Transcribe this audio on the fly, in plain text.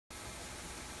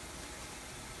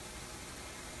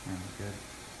Sounds good.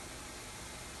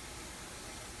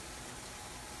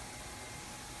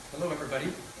 Hello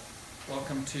everybody.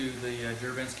 Welcome to the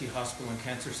Juravinski Hospital and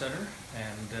Cancer Center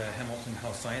and Hamilton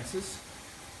Health Sciences.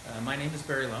 My name is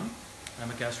Barry Lum.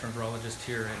 I'm a gastroenterologist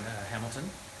here in Hamilton,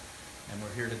 and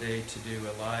we're here today to do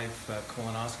a live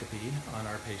colonoscopy on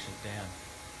our patient Dan.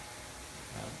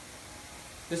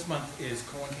 This month is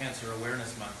Colon Cancer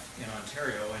Awareness Month in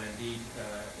Ontario and indeed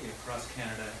across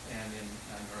Canada and in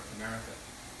North America.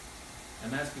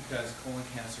 And that's because colon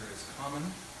cancer is common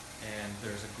and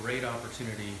there's a great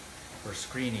opportunity for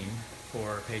screening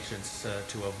for patients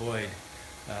to avoid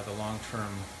the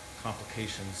long-term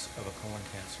complications of a colon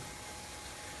cancer.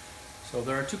 So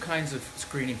there are two kinds of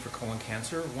screening for colon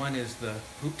cancer. One is the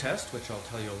poop test, which I'll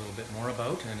tell you a little bit more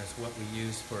about, and it's what we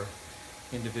use for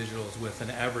individuals with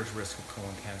an average risk of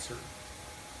colon cancer.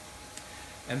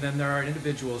 And then there are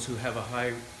individuals who have a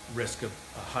higher risk of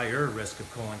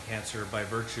colon cancer by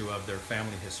virtue of their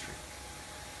family history.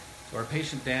 So our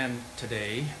patient Dan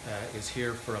today is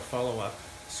here for a follow-up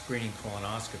screening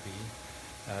colonoscopy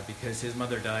because his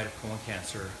mother died of colon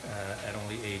cancer at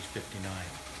only age 59.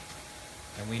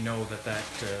 And we know that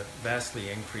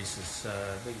vastly increases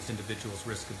these individuals'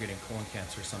 risk of getting colon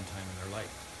cancer sometime in their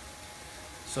life.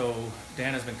 So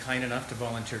Dan has been kind enough to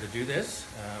volunteer to do this.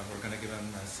 We're going to give him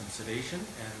some sedation,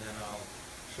 and then I'll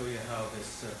show you how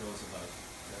this goes about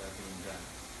being done.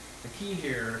 The key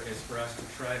here is for us to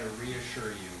try to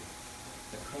reassure you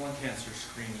that colon cancer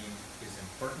screening is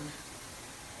important,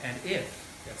 and if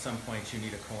at some point you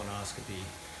need a colonoscopy,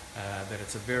 that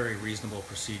it's a very reasonable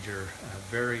procedure,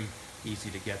 very easy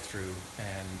to get through,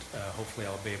 and hopefully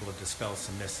I'll be able to dispel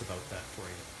some myths about that for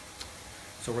you.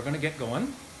 So we're going to get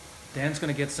going. Dan's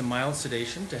going to get some mild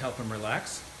sedation to help him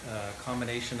relax, a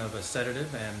combination of a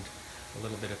sedative and a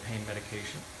little bit of pain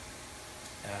medication.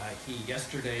 He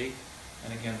yesterday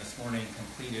and again this morning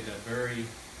completed a very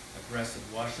aggressive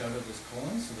washout of his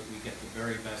colon so that we get the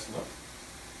very best look.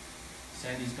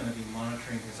 Sandy's going to be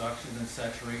monitoring his oxygen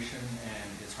saturation and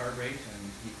his heart rate and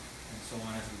so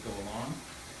on as we go along.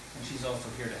 And she's also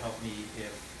here to help me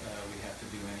if we have to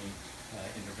do any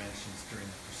interventions during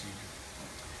the procedure.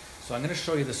 So I'm going to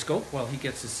show you the scope while he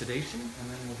gets his sedation, and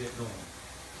then we'll get going.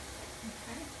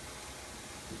 Okay.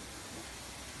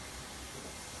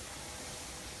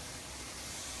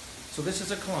 So this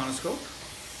is a colonoscope.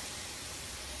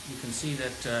 You can see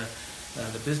that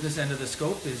the business end of the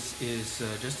scope is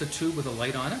just a tube with a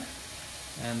light on it.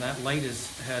 And that light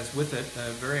has with it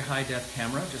a very high-def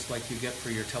camera, just like you get for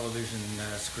your television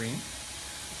screen.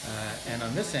 And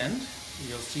on this end,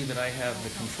 you'll see that I have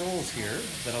the controls here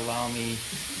that allow me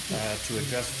to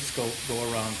adjust the scope, go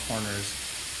around corners,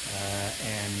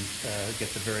 and get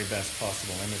the very best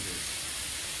possible images.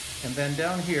 And then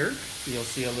down here, you'll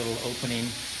see a little opening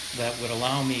that would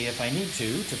allow me, if I need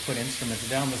to put instruments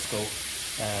down the scope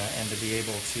and to be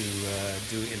able to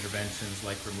do interventions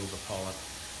like remove a polyp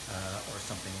or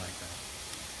something like that.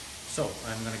 So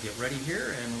I'm going to get ready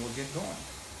here and we'll get going.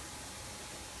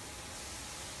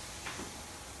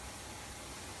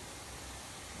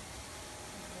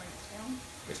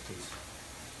 Yes, please.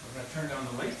 We're going to turn down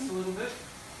the lights a little bit.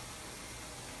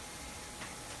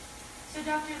 So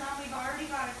Dr. Lum, we've already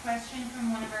got a question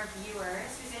from one of our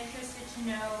viewers who's interested to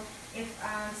know if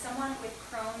someone with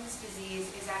Crohn's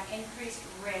disease is at increased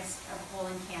risk of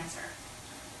colon cancer.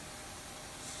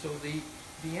 So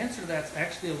the answer to that's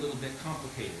actually a little bit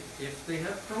complicated. If they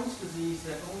have Crohn's disease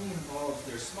that only involves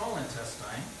their small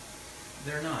intestine,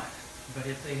 they're not. But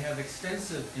if they have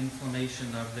extensive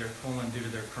inflammation of their colon due to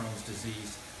their Crohn's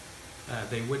disease,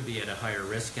 they would be at a higher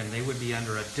risk, and they would be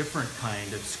under a different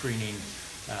kind of screening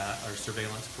or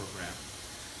surveillance program.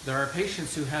 There are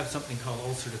patients who have something called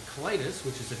ulcerative colitis,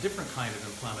 which is a different kind of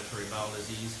inflammatory bowel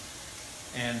disease,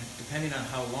 and depending on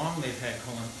how long they've had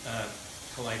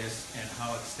colitis and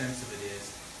how extensive it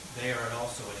is, they are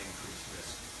also at increased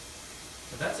risk.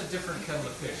 But that's a different kettle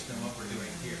of fish than what we're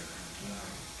doing here.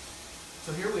 So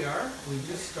here we are. We've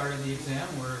just started the exam.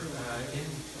 We're in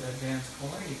Dan's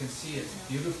colon. You can see it's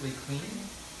beautifully clean.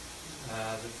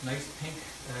 This nice pink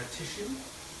tissue.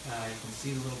 You can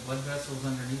see the little blood vessels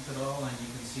underneath it all, and you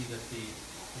can see that the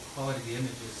quality of the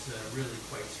image is really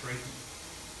quite striking.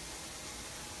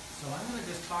 So I'm going to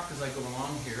just talk as I go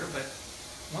along here, but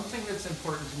one thing that's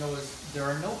important to know is there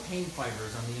are no pain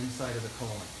fibers on the inside of the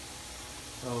colon.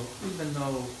 So even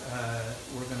though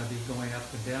we're going to be going up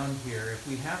and down here, if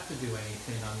we have to do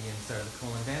anything on the inside of the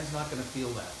colon, Dan's not going to feel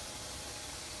that.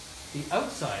 The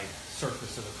outside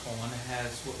surface of the colon has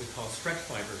what we call stretch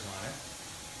fibers on it.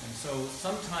 And so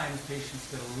sometimes patients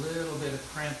get a little bit of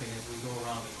cramping as we go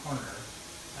around the corner.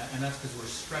 And that's because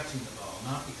we're stretching the bowel,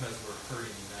 not because we're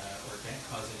hurting or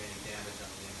causing any damage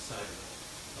on the inside of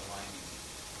the lining.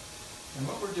 And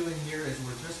what we're doing here is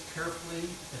we're just carefully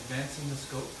advancing the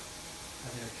scope,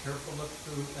 having a careful look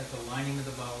through at the lining of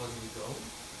the bowel as we go.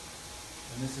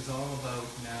 And this is all about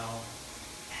now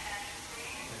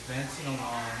advancing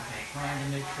along and trying to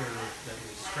make sure that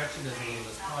we stretch it as little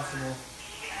as possible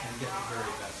and get the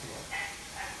very best look.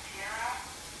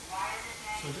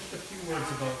 So just a few words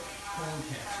about colon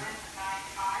cancer.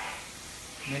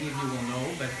 Many of you will know,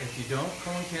 but if you don't,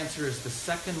 colon cancer is the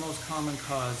second most common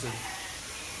cause of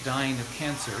dying of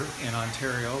cancer in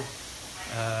Ontario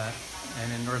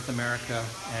and in North America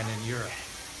and in Europe.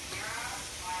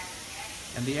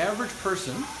 And the average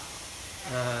person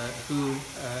who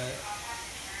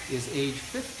is age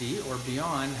 50 or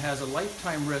beyond has a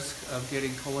lifetime risk of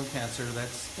getting colon cancer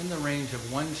that's in the range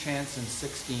of 1 chance in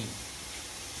 16.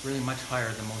 It's really much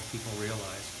higher than most people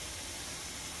realize.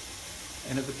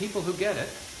 And of the people who get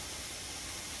it,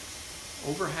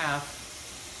 over half,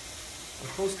 or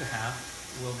close to half,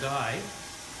 will die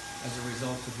as a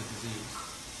result of the disease.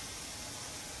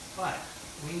 But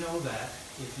we know that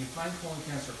if you find colon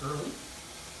cancer early,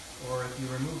 or if you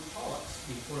remove polyps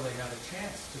before they have a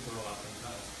chance to grow up and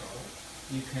cause trouble,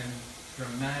 you can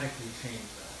dramatically change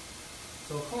that.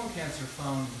 So a colon cancer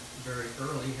found very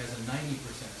early has a 90%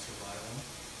 survival,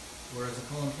 whereas a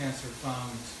colon cancer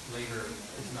found later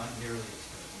is not nearly as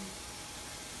good.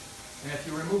 And if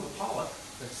you remove a polyp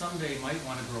that someday might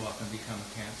want to grow up and become a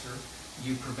cancer,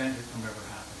 you prevent it from ever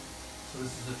happening. So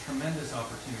this is a tremendous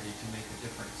opportunity to make a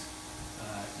difference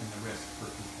in the risk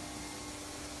for people.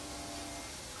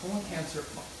 Colon cancer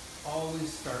always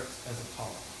starts as a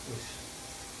polyp, which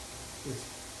is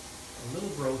a little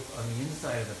growth on the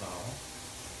inside of the bowel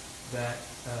that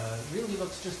really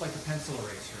looks just like a pencil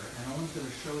eraser. And I'm going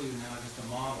to show you now just a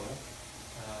model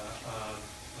of,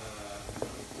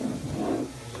 and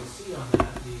you'll see on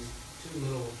that these two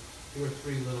or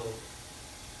three little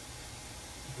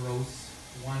growths.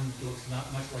 One looks not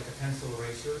much like a pencil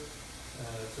eraser,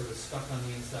 sort of stuck on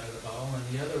the inside of the bowel, and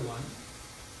the other one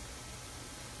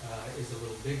is a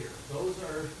little bigger. Those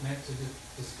are meant to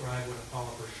describe what a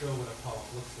polyp or show what a polyp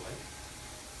looks like.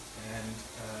 And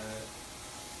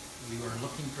we are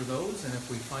looking for those, and if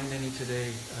we find any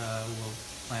today, we'll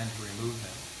plan to remove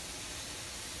them.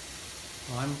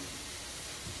 Well, I'm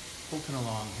poking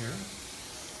along here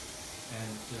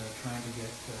and trying to get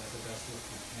the best look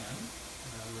we can.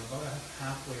 We're about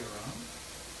halfway around.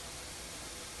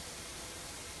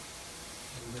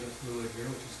 A little bit of fluid here,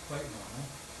 which is quite normal.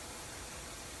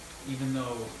 Even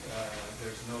though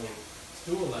there's no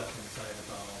stool left inside the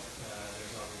bowel,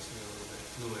 there's obviously a little bit of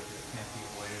fluid that can't be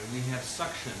avoided. And we have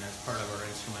suction as part of our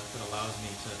instrument that allows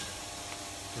me to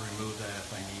remove that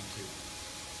if I need to.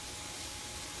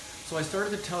 So I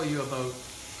started to tell you about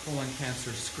colon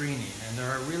cancer screening, and there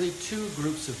are really two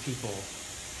groups of people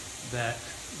that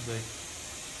the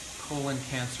colon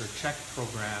cancer check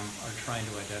program are trying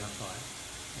to identify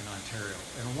in Ontario.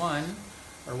 And one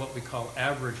are what we call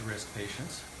average risk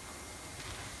patients.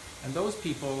 And those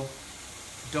people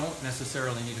don't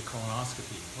necessarily need a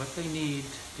colonoscopy. What they need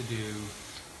to do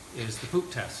is the poop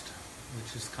test,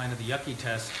 which is kind of the yucky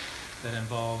test that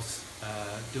involves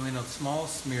doing a small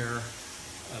smear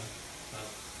of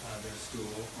their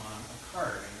stool on a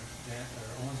card. And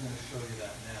Owen's going to show you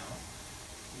that now.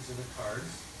 These are the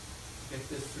cards. Get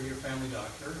this through your family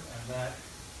doctor, and that,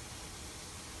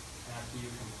 after you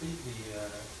complete the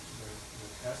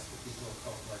test, the fecal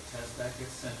occult blood test, that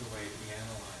gets sent away to be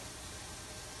analyzed.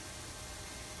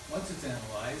 Once it's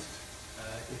analyzed,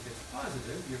 if it's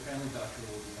positive, your family doctor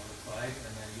will be notified,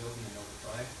 and then you'll be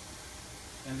notified.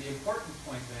 And the important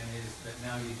point then is that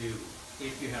now you do,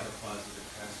 if you have a positive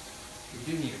test, you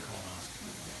do need a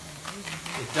colonoscopy.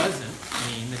 It doesn't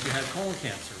mean that you have colon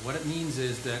cancer. What it means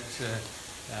is that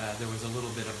there was a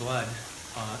little bit of blood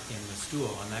in the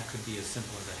stool, and that could be as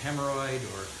simple as a hemorrhoid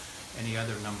or any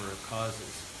other number of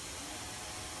causes.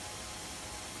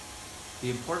 The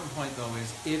important point, though,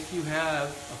 is if you have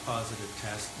a positive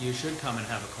test, you should come and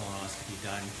have a colonoscopy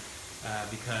done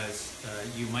because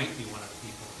you might be one of the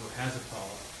people who has a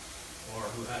polyp or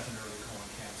who has an early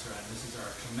colon cancer, and this is our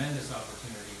tremendous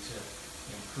opportunity to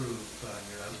improve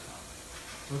your outcome.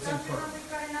 So it's important.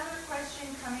 We've got another question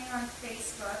coming on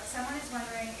Facebook. Someone is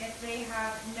wondering if they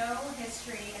have no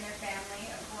history in their family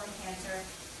of colon cancer,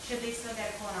 should they still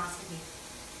get a colonoscopy?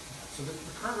 So the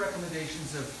current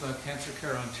recommendations of Cancer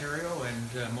Care Ontario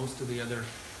and most of the other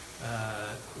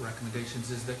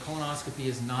recommendations is that colonoscopy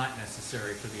is not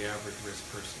necessary for the average risk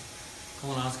person.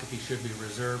 Colonoscopy should be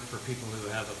reserved for people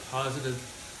who have a positive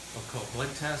occult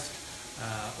blood test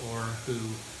or who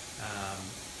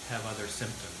have other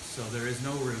symptoms. So there is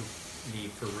no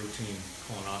need for routine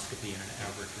colonoscopy in an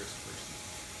average risk person.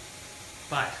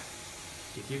 But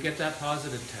if you get that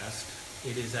positive test,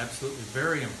 it is absolutely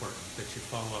very important that you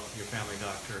follow up with your family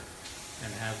doctor and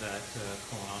have that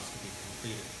colonoscopy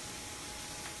completed.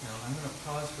 Now I'm going to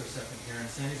pause for a second here, and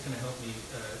Sandy's going to help me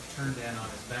turn Dan on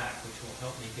his back, which will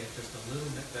help me get just a little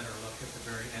bit better look at the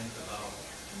very end of the bowel.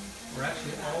 We're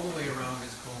actually all the way around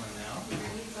his colon now. Your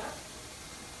knees up.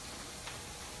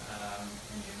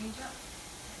 And your knees up.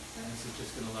 And this is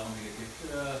just going to allow me to get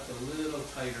just a little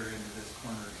tighter into this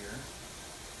corner here.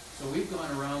 So we've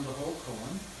gone around the whole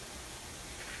colon.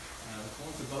 The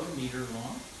colon's about 1 meter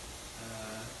long.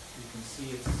 You can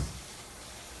see it's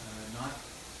not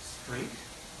straight.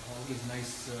 All these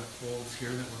nice folds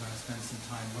here that we're going to spend some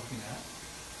time looking at.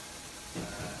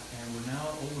 And we're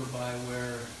now over by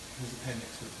where his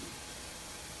appendix would be.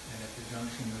 And at the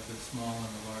junction of the small and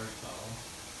the large bowel.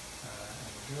 And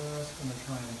we're just going to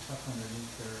try and tuck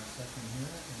underneath there a second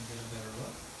here and get a better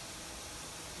look.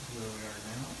 This is where we are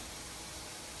now.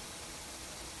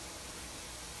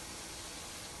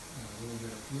 And a little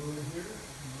bit of fluid here.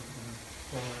 And we're going to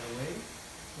pull that away.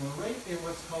 We're right in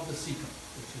what's called the cecum,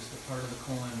 which is the part of the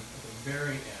colon at the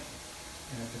very end.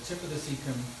 And at the tip of the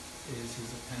cecum is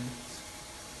his appendix.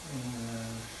 And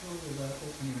I'll show you that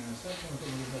opening in a second with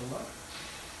a little bit of luck.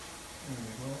 There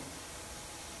we go.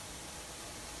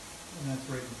 And that's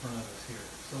right in front of us here.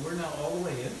 So we're now all the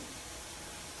way in.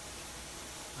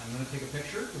 I'm going to take a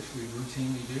picture, which we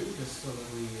routinely do, just so that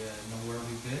we know where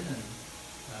we've been and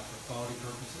for quality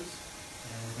purposes.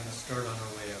 And we're going to start on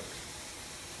our way out.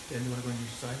 Dan, do you want to go on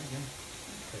your side again?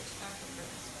 Okay.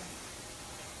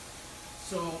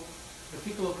 So the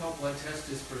fecal occult blood test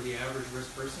is for the average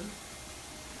risk person.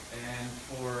 And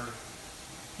for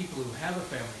people who have a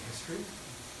family history,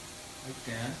 like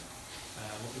Dan,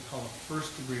 what we call a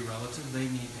first-degree relative, they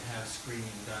need to have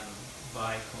screening done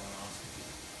by colonoscopy.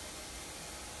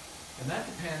 And that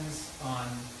depends on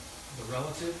the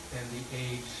relative and the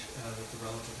age that the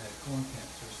relative had colon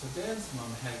cancer. So Dan's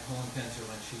mom had colon cancer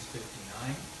when she's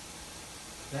 59.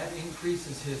 That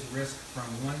increases his risk from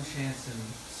 1 chance in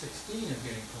 16 of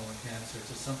getting colon cancer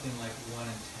to something like 1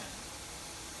 in 10.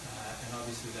 And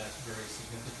obviously that's very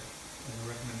significant. And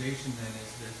the recommendation then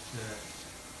is that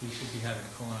he should be having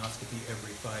a colonoscopy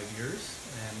every 5 years.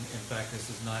 And in fact, this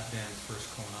is not Dan's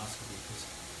first colonoscopy because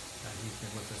he's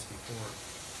been with us before.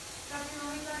 Dr.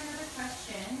 Moore, we've got another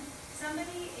question.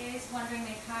 Somebody is wondering,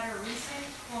 they've had a recent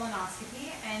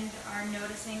colonoscopy and are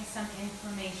noticing some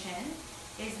inflammation.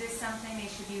 Is this something they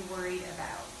should be worried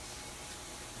about?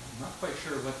 I'm not quite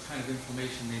sure what kind of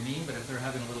inflammation they mean, but if they're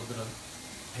having a little bit of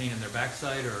pain in their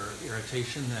backside or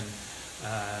irritation, then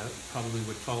probably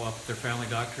would follow up with their family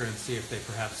doctor and see if they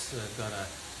perhaps got a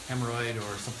hemorrhoid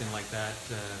or something like that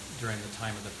during the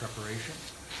time of the preparation.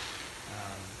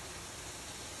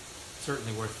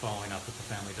 Certainly worth following up with the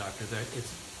family doctor.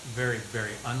 It's very,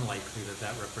 very unlikely that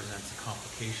that represents a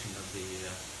complication of the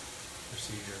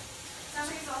procedure.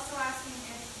 Somebody's also asking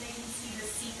if they can see the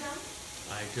cecum.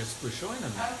 I just was showing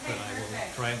them that, okay, but I will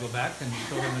perfect. try and go back and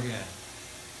show them again.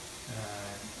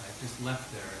 I just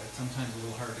left there. It's sometimes a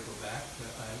little hard to go back,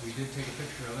 but we did take a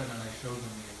picture of it and I showed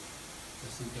them the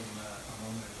cecum a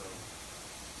moment ago.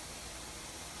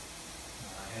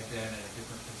 I had Dan in a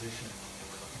different position when they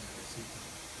were looking at the cecum.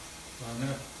 So I'm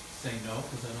going to say no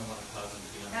because I don't want to cause them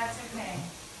to be uncomfortable. That's okay.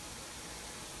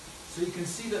 So you can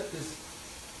see that this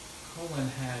colon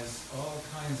has all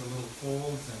kinds of little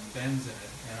folds and bends in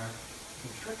it, and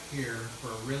the trick here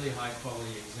for a really high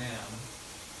quality exam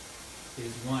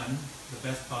is one, the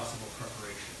best possible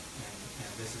preparation, and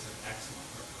this is an excellent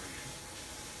preparation.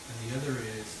 And the other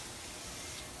is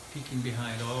peeking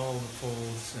behind all the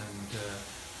folds and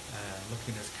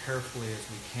looking as carefully as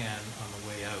we can on the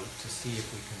way out to see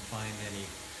if we can find any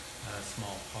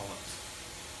small polyps.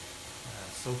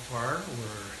 So far,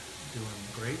 we're doing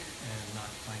great and not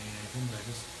finding anything, but I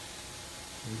just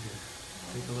need to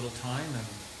take a little time and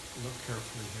look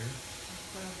carefully here.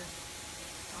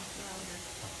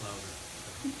 Talk louder.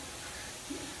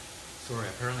 Sorry,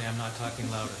 apparently I'm not talking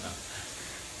loud enough.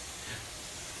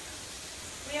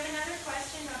 We have another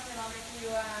question, Dr. Lund, if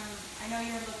you, I know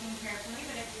you're looking carefully,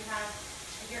 but if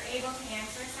you're able to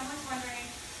answer, someone's wondering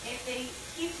if they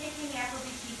keep taking the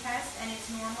FOBT test and it's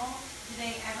normal, do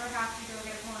they ever have to go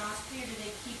get a colonoscopy or do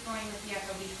they keep going with the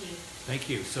FOBT? Thank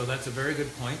you. So that's a very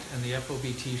good point, and the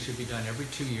FOBT should be done every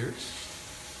 2 years.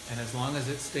 And as long as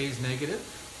it stays negative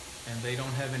and they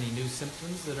don't have any new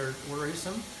symptoms that are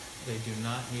worrisome, they do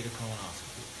not need a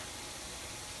colonoscopy.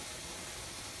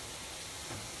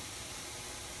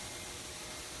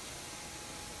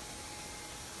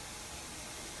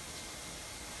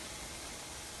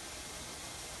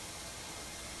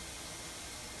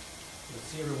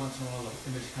 see every once in a while the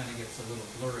image kind of gets a little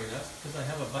blurry. That's because I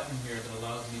have a button here that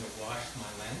allows me to wash my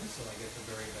lens so I get the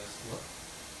very best look.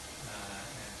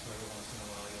 And so every once in a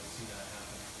while you'll see that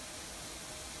happen.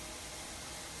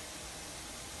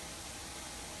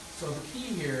 So the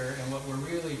key here, and what we're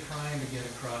really trying to get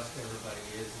across to everybody,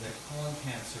 is that colon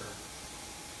cancer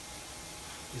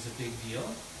is a big deal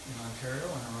in Ontario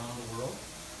and around the world.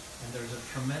 And there's a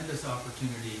tremendous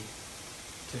opportunity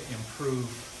to improve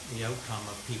the outcome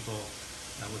of people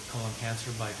with colon cancer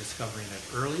by discovering it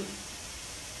early,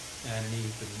 and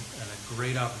a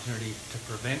great opportunity to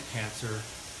prevent cancer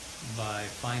by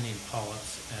finding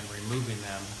polyps and removing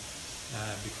them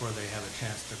before they have a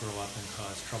chance to grow up and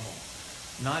cause trouble.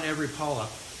 Not every polyp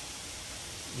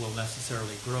will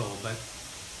necessarily grow, but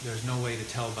there's no way to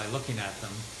tell by looking at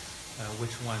them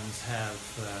which ones have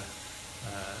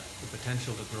the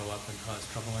potential to grow up and cause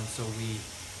trouble. And so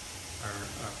our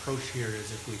approach here is,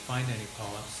 if we find any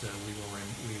polyps,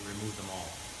 we remove them all.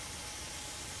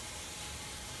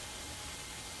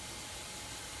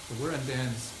 So we're in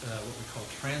Dan's what we call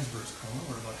transverse colon.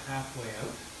 We're about halfway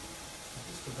out. I'll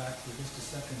just go back for just a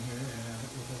second here, and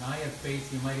with an eye of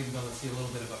faith, you might even be able to see a little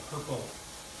bit of a purple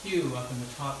hue up in the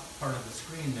top part of the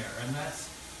screen there, and that's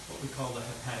what we call the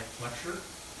hepatic flexure.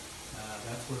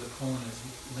 That's where the colon is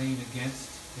laying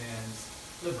against Dan's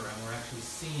liver, and we're actually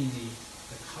seeing the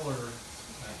color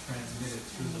transmitted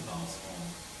through the bowel.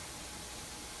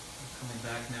 Coming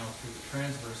back now through the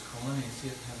transverse colon, and you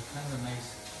see it has a kind of a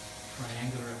nice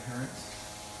triangular appearance.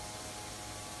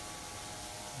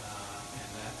 And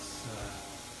that's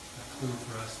a clue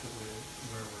for us that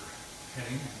where we're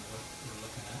heading and what we're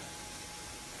looking at.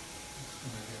 Just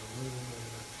going to get a little bit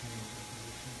of a change in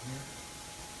position here.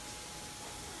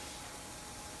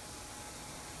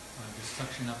 I'm just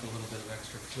suctioning up a little bit of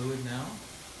extra fluid now.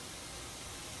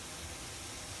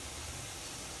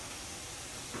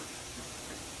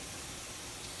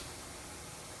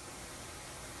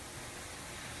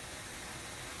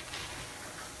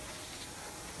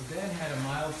 Dan had a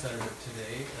mild sedative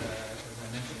today, as I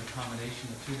mentioned, a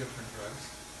combination of 2 different drugs.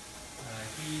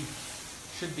 He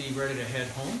should be ready to head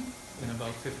home in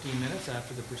about 15 minutes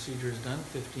after the procedure is done,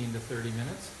 15 to 30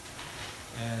 minutes.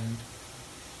 And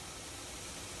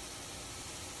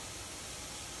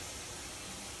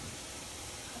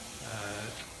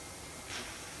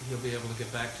he'll be able to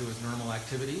get back to his normal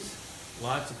activities.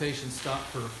 Lots of patients stop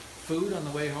for food on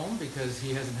the way home because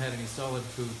he hasn't had any solid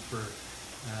food for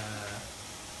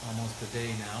almost a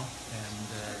day now, and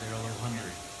they're a little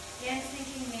hungry. Dan's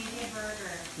thinking maybe a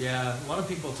burger. Yeah, a lot of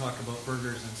people talk about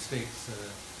burgers and steaks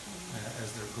as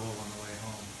their goal on the way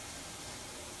home.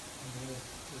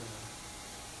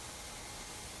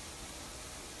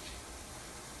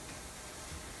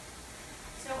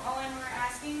 So Owen, we're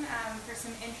asking for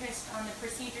some interest on the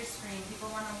procedure screen. People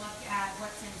want to look at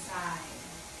what's inside.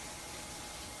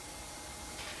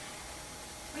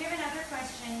 We have another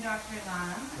question, Dr.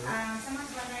 Lam. Sure.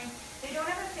 Someone's wondering, they don't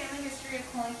have a family history of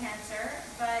colon cancer,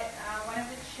 but one of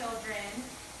the children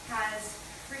has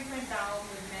frequent bowel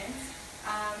movements,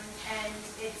 and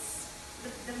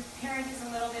the parent is a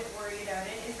little bit worried about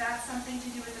it. Is that something to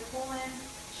do with the colon?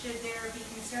 Should there be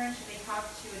concern? Should they talk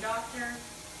to a doctor?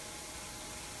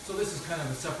 So this is kind of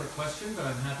a separate question, but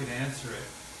I'm happy to answer it.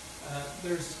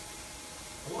 There's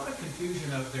a lot of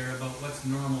confusion out there about what's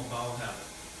normal bowel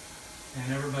habit. And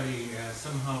everybody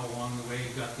somehow along the way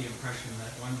got the impression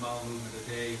that one bowel movement a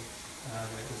day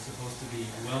that was supposed to be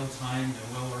well-timed and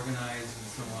well-organized and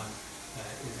so on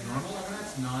is normal, and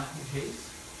that's not the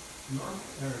case. Normal,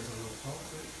 there's a little pulse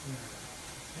right there.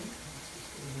 I think. Let's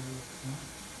just go there and look at that.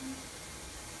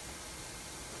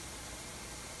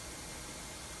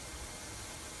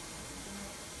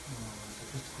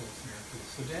 Just close here, please.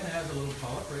 So Dan has a little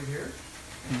polyp right here.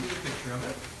 And here's a picture of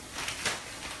it.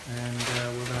 And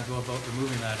we're going to go about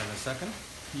removing that in a second.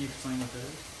 Can you explain what that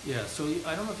is? Yeah, so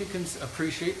I don't know if you can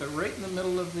appreciate, but right in the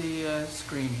middle of the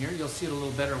screen here, you'll see it a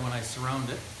little better when I surround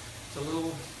it. It's a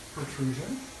little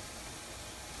protrusion.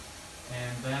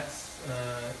 And that's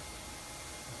a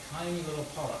tiny little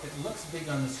polyp. It looks big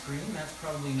on the screen. That's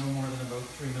probably no more than about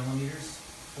 3 millimeters,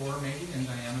 4 maybe, in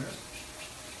diameter.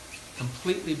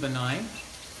 Completely benign,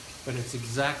 but it's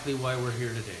exactly why we're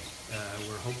here today.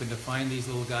 We're hoping to find these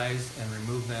little guys and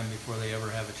remove them before they ever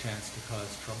have a chance to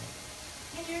cause trouble.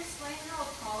 Can you explain how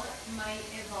a polyp might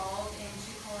evolve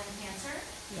into colon cancer?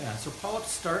 Yeah, so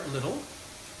polyps start little,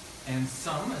 and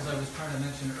some, as I was trying to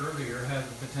mention earlier, have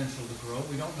the potential to grow.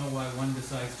 We don't know why one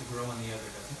decides to grow and the other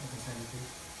doesn't. I can send it to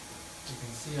you. You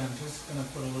can see I'm just going to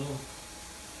put a little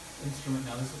instrument,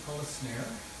 now this is called a snare,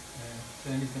 and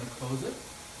Sandy's going to close it,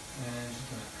 and she's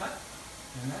going to cut,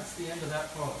 and that's the end of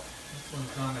that polyp. This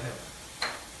one's gone to heaven.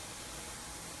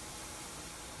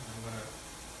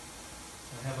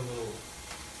 I have a little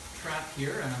trap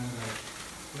here, and I'm going to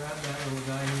grab that little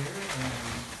guy here and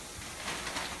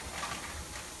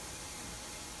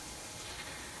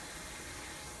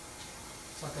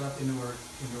suck it up into our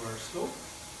scope,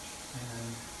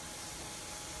 and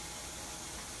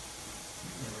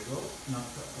there we go. Not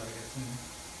that I get some.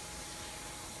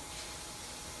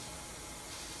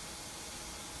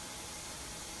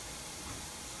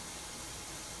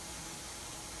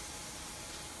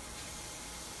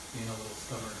 Being a little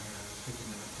stubborn here, it's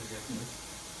taking a minute to get this.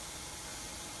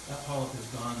 That polyp is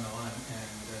gone though,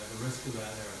 and the risk of that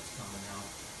there is coming out.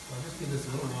 So I'll just give this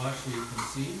a little wash so you can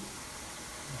see.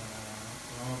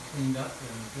 We're all cleaned up,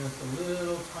 and just a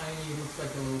little tiny, looks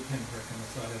like a little pinprick on the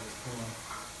side of this colon.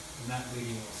 And that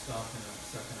bleeding will stop in a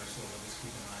second or so. We'll just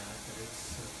keep an eye on it, but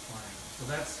it's fine. So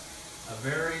that's a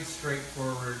very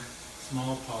straightforward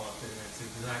small polyp, and it's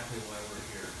exactly why we're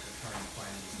here, to try and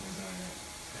find these things out.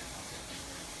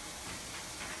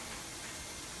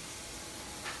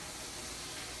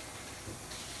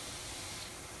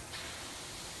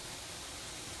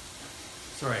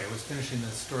 Sorry, I was finishing the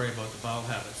story about the bowel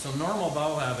habit. So normal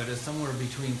bowel habit is somewhere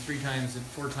between 3 times and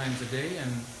 4 times a day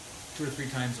and 2 or 3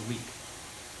 times a week.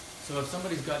 So if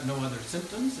somebody's got no other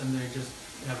symptoms and they just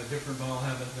have a different bowel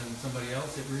habit than somebody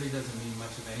else, it really doesn't mean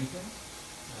much of anything.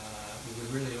 We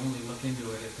would really only look into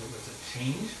it if it was a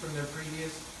change from their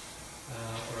previous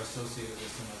or associated with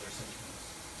some other symptoms.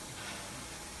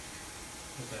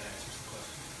 Hope that answers the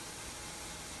question.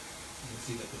 You can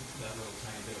see that that little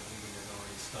tiny bit of bleeding has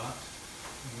already stopped.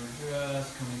 And we're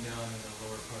just coming down in the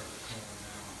lower part of the colon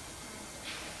now.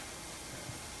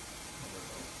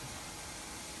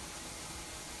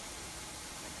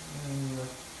 And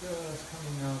we're just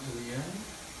coming out to the end.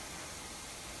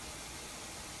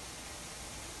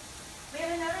 We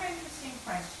have another interesting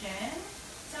question.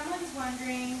 Someone's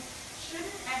wondering,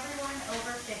 shouldn't everyone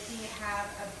over 50 have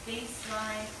a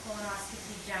baseline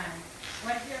colonoscopy done?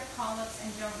 What if you have polyps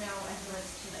and don't know until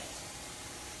it's too late?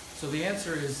 So the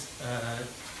answer is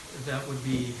that would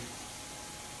be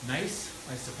nice,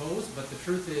 I suppose, but the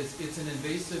truth is it's an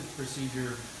invasive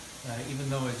procedure, even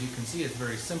though, as you can see, it's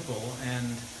very simple,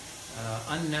 and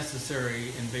unnecessary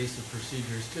invasive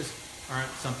procedures just aren't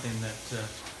something that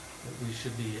we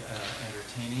should be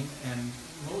entertaining. And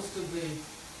most of the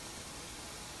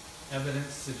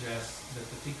evidence suggests that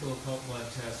the fecal occult blood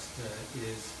test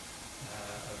is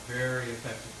a very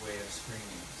effective way of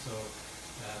screening. So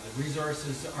the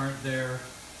resources aren't there.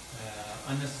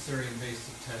 Unnecessary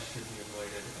invasive tests should be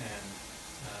avoided, and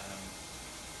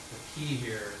the key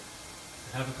here, to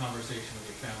have a conversation with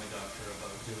your family doctor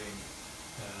about doing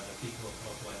the fecal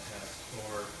occult blood test,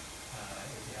 or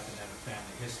if you happen to have a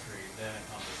family history, then a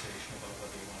conversation about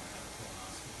whether you want to have a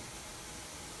colonoscopy.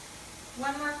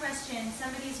 One more question.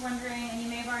 Somebody's wondering, and you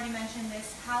may have already mentioned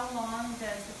this, how long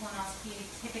does the colonoscopy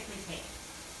typically take?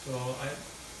 So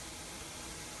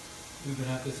we've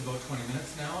been at this about 20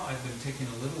 minutes now. I've been taking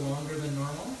a little longer than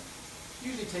normal.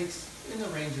 Usually takes in the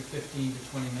range of 15 to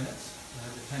 20 minutes,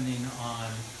 depending on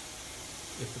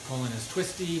if the colon is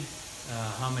twisty,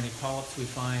 how many polyps we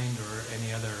find, or any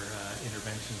other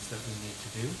interventions that we need to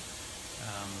do.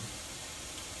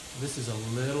 This is a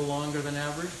little longer than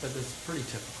average, but this is pretty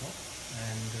typical.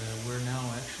 And we're now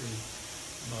actually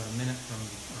about a minute from,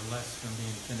 or less, from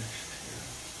being finished here.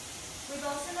 We've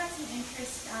also got some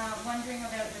interest wondering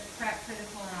about the prep for the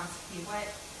colonoscopy. What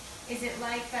is it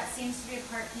like? That seems to be a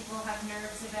part people have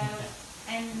nerves about,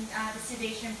 and the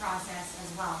sedation process as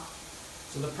well.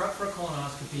 So the prep for a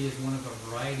colonoscopy is one of a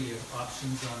variety of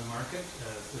options on the market.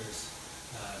 There's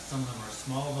some of them are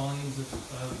small volumes of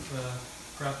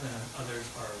prep, and others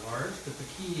are large. But the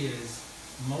key is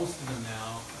most of them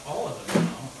now, all of them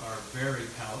now, are very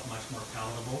much more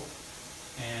palatable.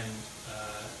 And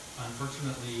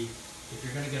unfortunately, if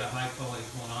you're going to get a high-quality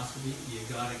colonoscopy, you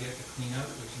got to get the clean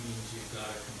out, which means you've got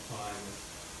to comply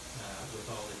with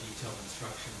all the detailed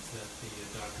instructions that the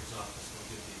doctor's office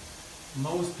will give you.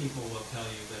 Most people will tell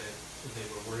you that they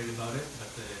were worried about it,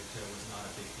 but that it was not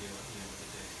a big deal at the end of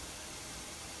the day.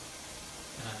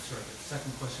 And I'm sorry, the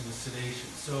second question was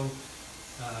sedation. So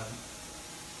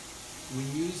we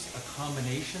use a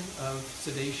combination of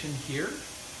sedation here,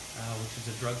 which is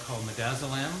a drug called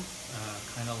midazolam,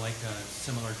 kind of like a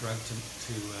similar drug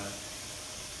to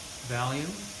Valium,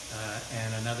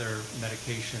 and another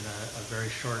medication, a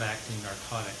very short-acting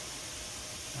narcotic.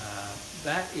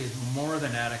 That is more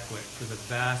than adequate for the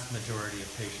vast majority of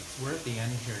patients. We're at the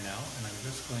end here now, and I'm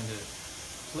just going to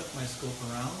flip my scope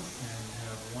around and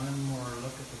have one more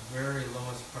look at the very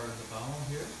lowest part of the bowel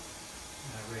here.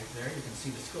 Right there, you can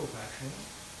see the scope actually.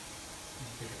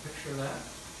 Take a picture of that.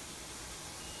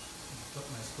 Put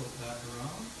my scope back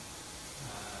around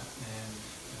and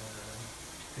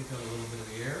take out a little bit of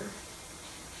the air.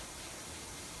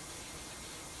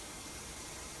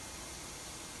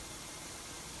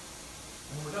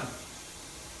 And we're done.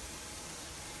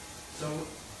 So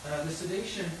the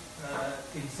sedation,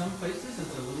 in some places,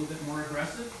 is a little bit more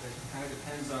aggressive. It kind of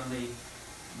depends on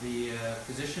the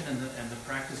physician and the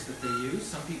practice that they use.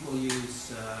 Some people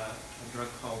use a drug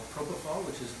called propofol,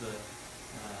 which is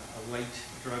a white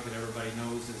drug that everybody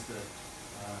knows is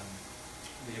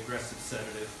the aggressive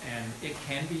sedative, and it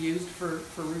can be used for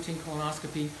routine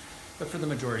colonoscopy, but for the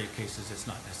majority of cases it's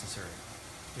not necessary.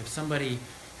 If somebody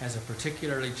has a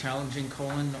particularly challenging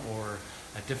colon or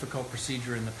a difficult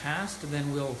procedure in the past,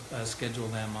 then we'll schedule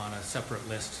them on a separate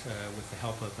list with the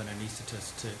help of an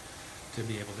anesthetist to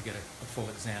be able to get a full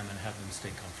exam and have them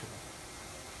stay comfortable.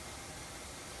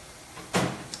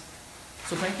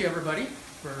 So thank you everybody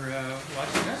for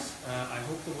watching us. I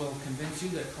hope that we'll convince you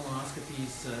that colonoscopy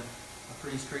is a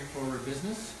pretty straightforward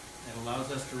business. It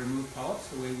allows us to remove polyps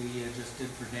the way we just did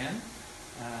for Dan.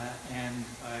 And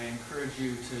I encourage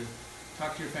you to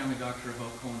talk to your family doctor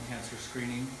about colon cancer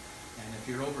screening. And if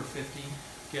you're over 50,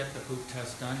 get the poop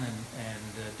test done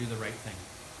and do the right thing.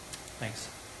 Thanks.